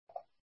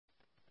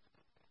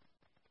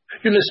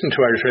You're listening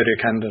to Irish Radio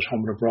Canada at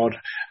home and abroad.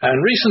 And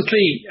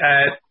recently,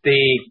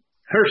 the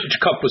Heritage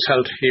Cup was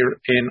held here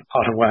in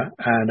Ottawa,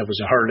 and it was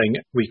a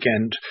hurling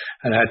weekend.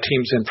 And it had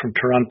teams in from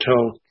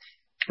Toronto,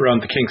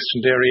 around the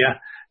Kingston area,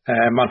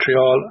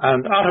 Montreal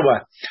and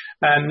Ottawa.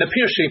 And the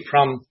Piarsaigh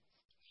from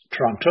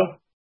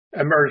Toronto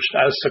emerged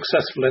as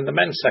successful in the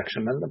men's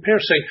section. And the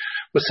Piarsaigh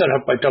was set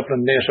up by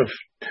Dublin native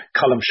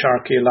Colm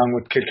Sharkey, along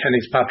with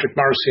Kilkenny's Patrick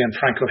Morrissey and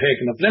Frank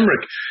O'Hagan of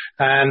Limerick.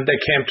 And they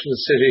came to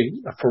the city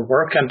for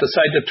work and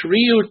decided to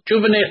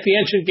rejuvenate the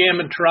ancient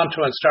game in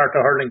Toronto and start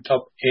a hurling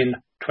club in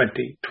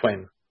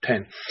 2010.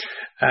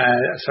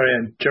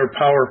 And Ger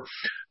Power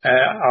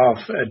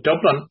of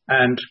Dublin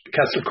and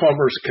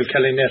Castlecomer's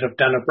Kilkelly native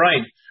Dan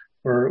O'Brien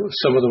were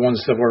some of the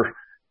ones that were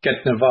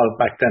getting involved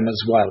back then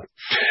as well.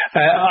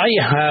 I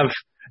have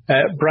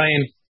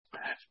Brian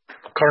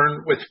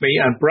Curran with me,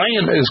 and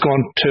Brian is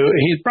going to.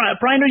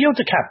 Brian, are you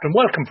the captain?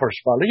 Welcome, first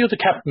of all. Are you the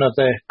captain of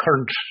the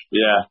current?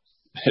 Yeah,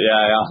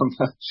 I am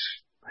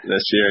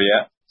this year.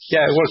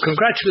 Yeah. Well,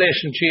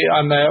 congratulations to you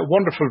on a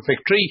wonderful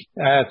victory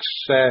at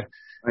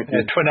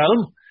Twin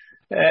Elm.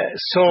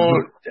 So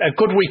a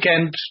good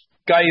weekend,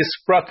 guys.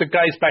 Brought the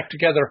guys back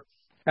together,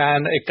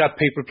 and it got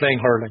people playing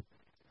hurling.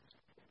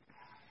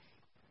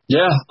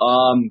 Yeah.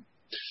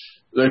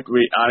 Look,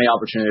 any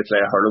opportunity to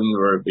play hurling,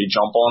 we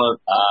jump on it.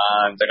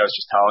 And like I was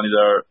just telling you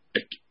there,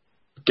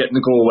 getting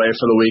to go away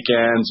for the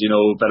weekends, a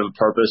bit of a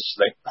purpose,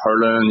 like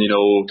hurling,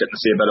 getting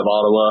to see a bit of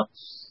Ottawa.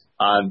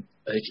 And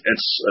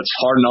it's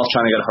hard enough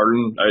trying to get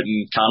hurling out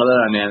in Canada,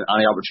 and then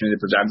any opportunity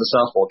to present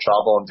itself, we'll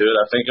travel and do it.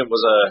 I think it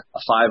was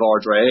a 5-hour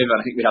drive, and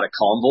I think we had a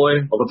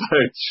convoy of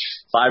about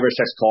 5 or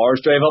 6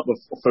 cars drive up with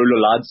full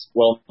of lads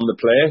willing to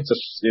play.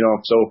 Just,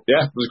 so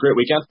yeah, it was a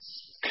great weekend.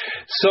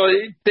 So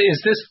is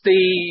this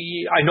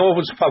I know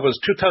it was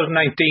 2019,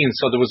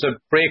 so there was a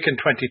break in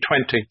 2020.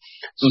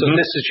 So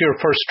this is your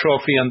first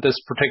trophy on this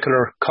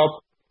particular cup?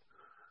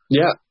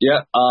 Yeah.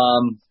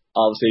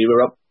 Obviously we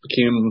were up,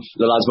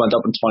 the lads went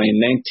up in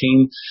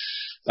 2019,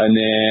 and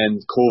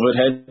then COVID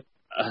hit.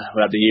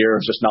 We had the year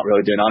of just not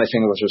really doing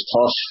anything, which was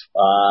tough.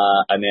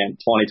 And then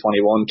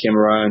 2021 came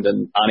around,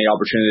 and any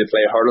opportunity to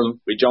play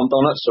hurling, we jumped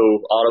on it. So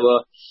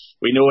Ottawa,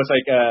 we know it's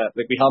like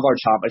we have our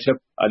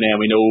championship, and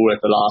then we know at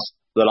the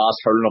last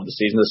hurling of the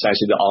season is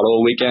essentially the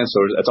Ottawa weekend, so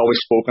it's always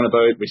spoken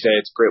about. We say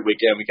it's a great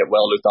weekend, we get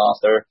well looked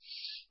after,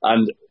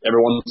 and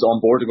everyone's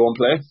on board to go and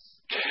play.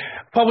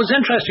 What was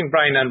interesting,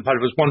 Brian, and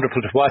what was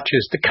wonderful to watch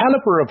is the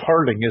calibre of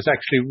hurling is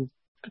actually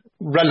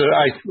relative.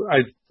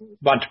 I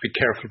want to be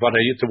careful what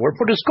I use the word,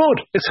 but it's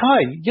good. It's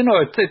high.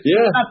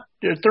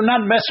 They're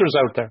not messers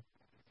out there.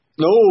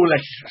 No,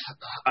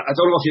 I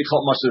don't know if you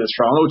caught much of the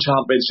Toronto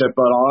Championship,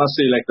 but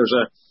honestly,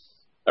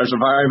 there's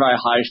a very, very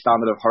high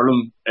standard of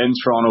hurling in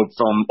Toronto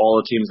from all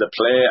the teams that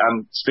play.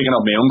 And speaking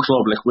of my own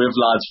club, we have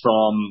lads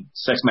from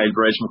 6 Mile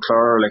Bridge,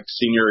 McClure,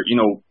 senior,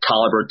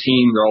 calibre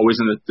team. They're always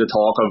in the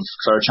talk of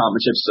Clare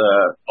Championships,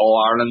 All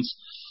Ireland.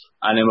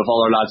 And then with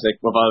other lads, we've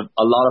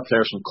a lot of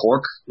players from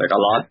Cork,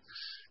 a lot.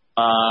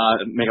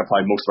 Make up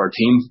probably most of our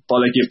team.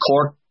 But you have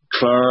Cork,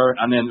 Clare,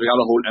 and then we got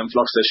a whole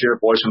influx this year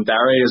of boys from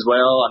Derry as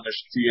well. And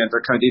there's a few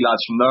inter-county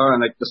lads from there.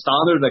 And the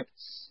standard,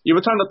 you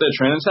would turn up the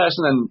training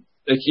session and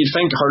you'd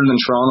think hurling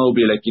in Toronto would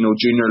be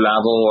junior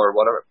level or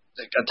whatever.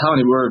 I'm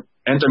telling you, we're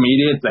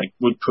intermediate,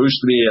 would push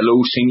to be a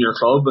low senior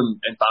club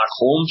and back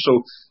home. So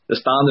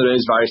the standard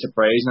is very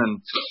surprising, and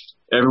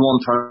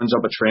everyone turns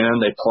up at training,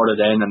 they put it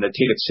in and they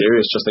take it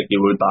serious just like they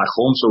would back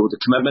home. So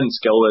the commitment and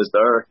skill is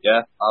there.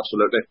 Yeah,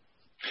 absolutely.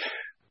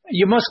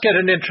 You must get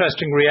an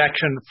interesting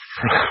reaction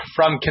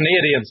from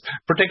Canadians,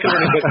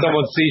 particularly when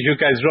someone sees you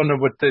guys running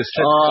with this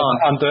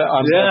on the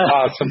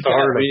pass of the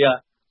hurling.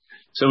 Yeah.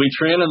 So we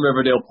train in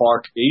Riverdale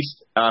Park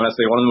East, and it's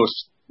one of the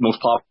most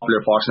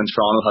popular parks in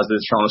Toronto. It has the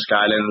Toronto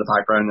skyline in the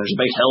background. There's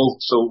a big hill,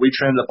 so we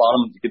train at the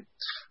bottom.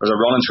 There's a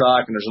running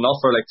track, and there's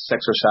enough for 6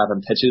 or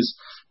 7 pitches.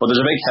 But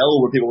there's a big hill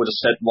where people would just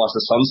sit and watch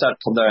the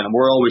sunset come down, and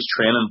we're always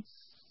training.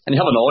 And you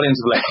have an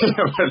audience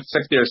of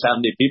 60 or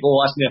 70 people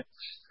watching you,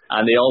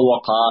 and they all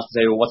walk past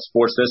and say, "Well, what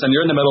sport's this?" And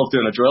you're in the middle of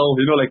doing a drill.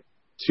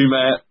 2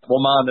 men, 1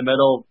 man in the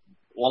middle,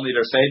 1 on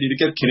either side. You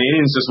get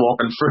Canadians just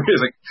walking through.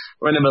 It's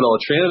we're in the middle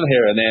of training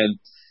here, and then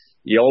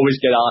you always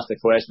get asked the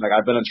question,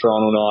 I've been in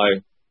Toronto now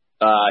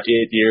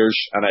 8 years,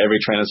 and every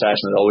training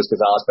session it always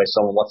gets asked by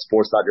someone, what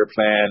sports that you're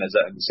playing, is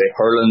it, and you say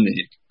hurling, and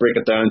you break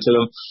it down to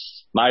them.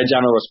 My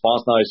general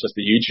response now is just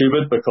to YouTube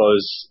it,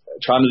 because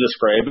trying to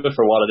describe it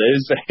for what it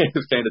is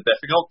is kind of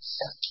difficult,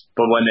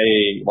 but when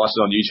they watch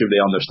it on YouTube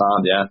they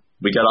understand. Yeah,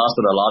 we get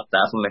asked it a lot,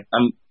 definitely.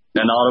 And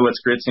in Ottawa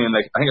it's great seeing,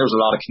 I think there was a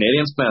lot of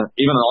Canadians playing.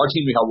 Even in our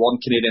team we had 1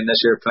 Canadian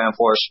this year playing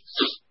for us,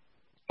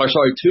 2.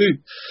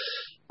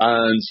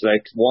 And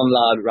 1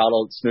 lad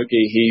rattled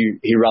Snooky,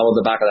 he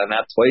rattled the back of the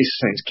net twice.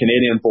 He's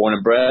Canadian born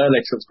and bred,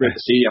 so it's great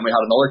to see. And we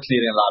had another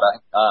Canadian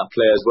lad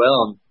play as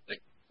well. And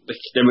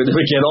they would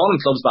get on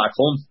in clubs back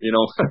home,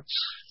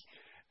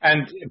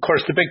 And of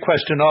course the big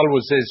question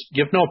always is,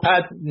 you've no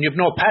padding, you've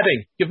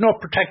no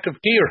protective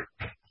gear.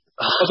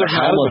 The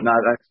helmet,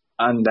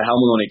 and the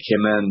helmet only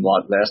came in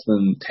less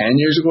than 10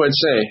 years ago, I'd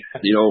say.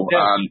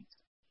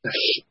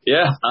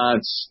 Yeah,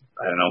 and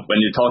I don't know, when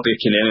you talk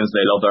to Canadians,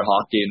 they love their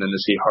hockey, and then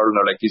they see hurling,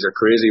 they're like, these are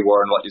crazy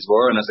wearing what he's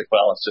wearing. And it's like,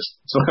 well, it's just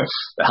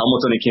the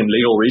helmets only came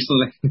legal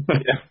recently.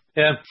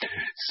 Yeah.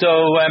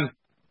 So,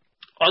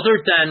 other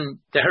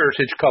than the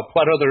Heritage Cup,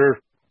 what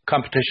other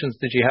competitions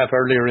did you have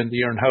earlier in the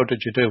year, and how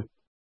did you do?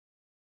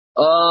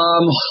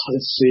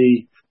 Let's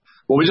see.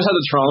 Well, we just had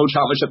the Toronto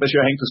Championship this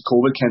year, I think, because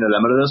COVID kind of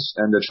limited us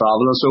and the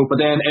travel and so.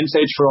 But then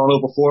inside Toronto,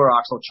 before our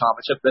actual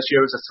championship this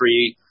year, was a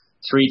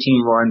three-team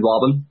round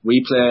robin. We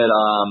played,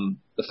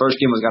 the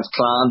first game was against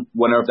Clan.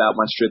 Winner of that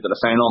went straight to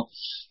the final.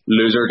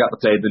 Loser got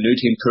to play the new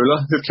team,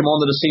 Kula, who've come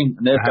onto the scene,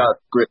 and they've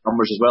got great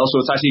numbers as well.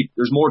 So it's actually,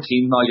 there's more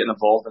teams now getting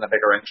involved in a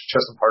bigger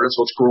interest in hurling.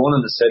 So it's growing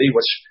in the city,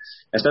 which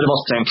instead of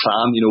us playing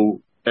Clan,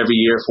 every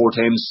year, 4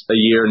 times a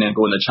year, and then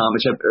going to the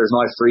championship, there's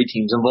now 3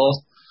 teams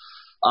involved.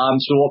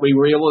 So what we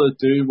were able to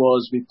do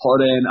was we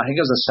put in, I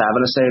think it was a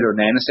 7-a-side or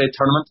 9-a-side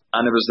tournament,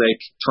 and it was like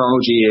Toronto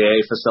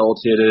GAA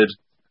facilitated,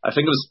 I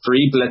think it was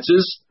 3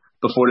 blitzes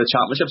before the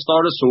championship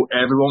started, so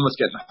everyone was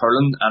getting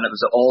hurling, and it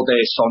was an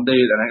all-day Sunday,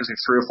 and I think it was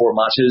like 3 or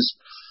 4 matches.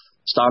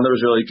 Standard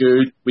was really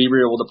good. We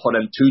were able to put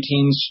in 2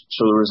 teams,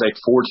 so there was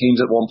like 4 teams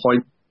at one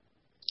point.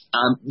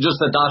 And just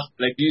at that,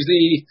 like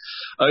usually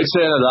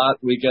outside of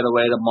that, we get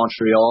away to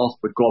Montreal.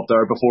 We'd go up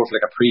there before for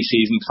like a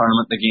pre-season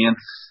tournament again.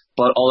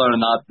 But other than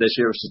that, this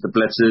year was just the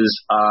blitzes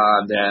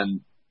and then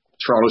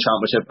Toronto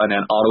Championship and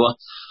then Ottawa.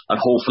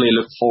 And hopefully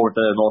look forward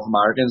to the North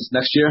Americans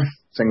next year.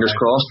 Fingers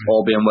crossed,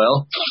 all being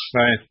well.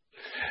 Right.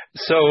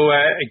 So,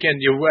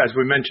 again, as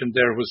we mentioned,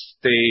 there was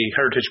the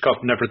Heritage Cup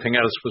and everything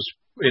else was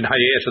in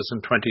hiatus in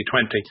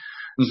 2020.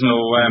 Mm-hmm. So,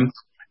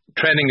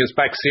 training is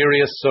back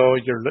serious. So,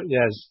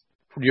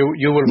 you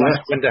will want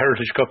to win the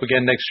Heritage Cup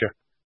again next year.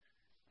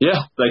 Yeah,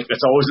 like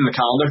it's always in the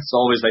calendar. It's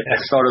always like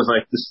it's sort of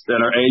like this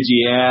in our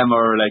AGM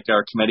or like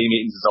our committee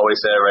meetings. It's always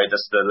say, right,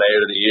 this is the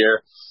layout of the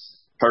year.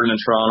 Hurling in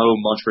Toronto,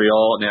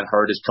 Montreal, and then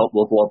Heritage Cup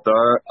will go up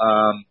there.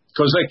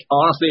 Because like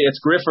honestly,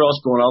 it's great for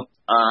us going up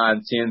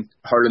and seeing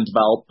hurling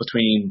develop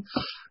between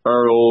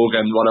Earl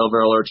and whatever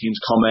other teams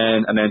come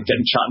in, and then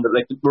getting chatting.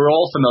 Like we're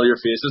all familiar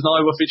faces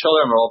now with each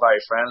other, and we're all very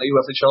friendly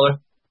with each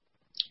other.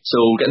 So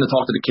getting to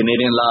talk to the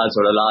Canadian lads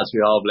or the lads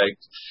who have like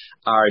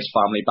Irish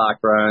family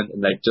background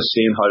and like just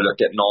seeing how they're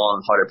getting on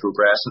and how they're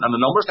progressing and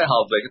the numbers they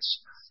have, like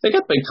they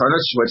get big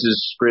turnouts, which is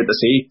great to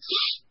see.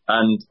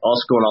 And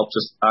us going up,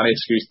 just any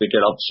excuse to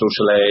get up,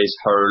 socialise,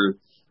 hurl,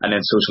 and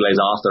then socialise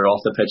after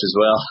off the pitch as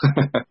well.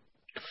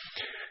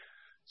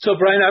 So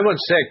Brian, I want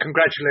to say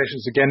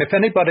congratulations again. If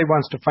anybody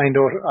wants to find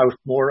out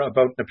more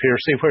about the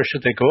Piarsaigh, where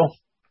should they go?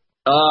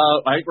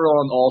 I think we're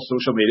on all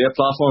social media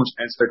platforms,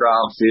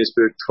 Instagram,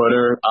 Facebook,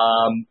 Twitter.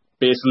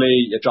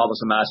 Basically, you drop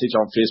us a message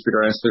on Facebook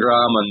or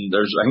Instagram, and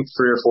there's, I think,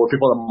 3 or 4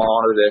 people that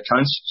monitor the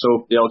accounts.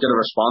 So you'll get a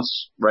response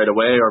right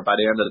away or by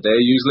the end of the day,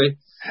 usually.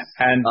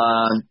 And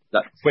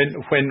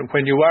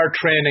when you are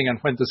training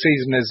and when the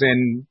season is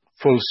in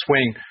full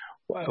swing,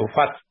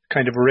 what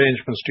kind of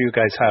arrangements do you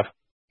guys have?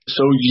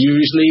 So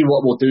usually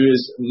what we'll do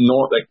is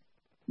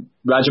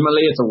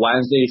regimentally, it's a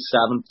Wednesday,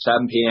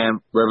 7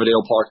 p.m.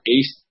 Riverdale Park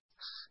East.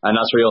 And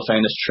that's where you'll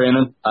find us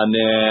training. And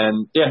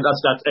then,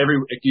 that's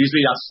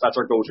usually that's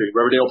our go-to.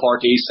 Riverdale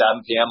Park East,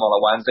 7 p.m. on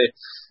a Wednesday.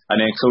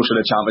 And then closer to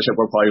the championship,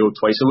 we'll probably go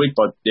twice a week.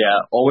 But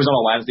yeah, always on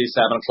a Wednesday,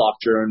 7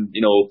 o'clock during,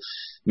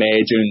 May,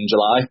 June,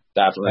 July.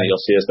 Definitely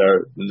you'll see us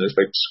there. And there's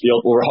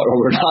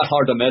we're not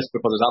hard to miss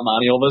because there's not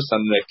many of us.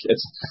 And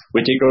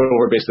we take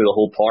over basically the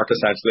whole park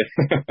essentially.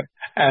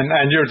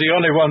 and you're the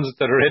only ones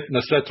that are hitting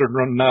the sliotar and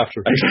running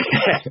after.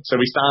 So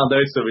we stand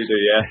out, so we do,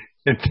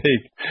 yeah.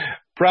 Indeed.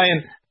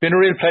 Brian, been a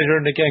real pleasure,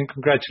 and again,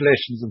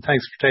 congratulations and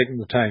thanks for taking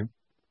the time.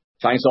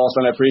 Thanks,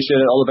 Austin. I appreciate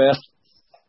it. All the best.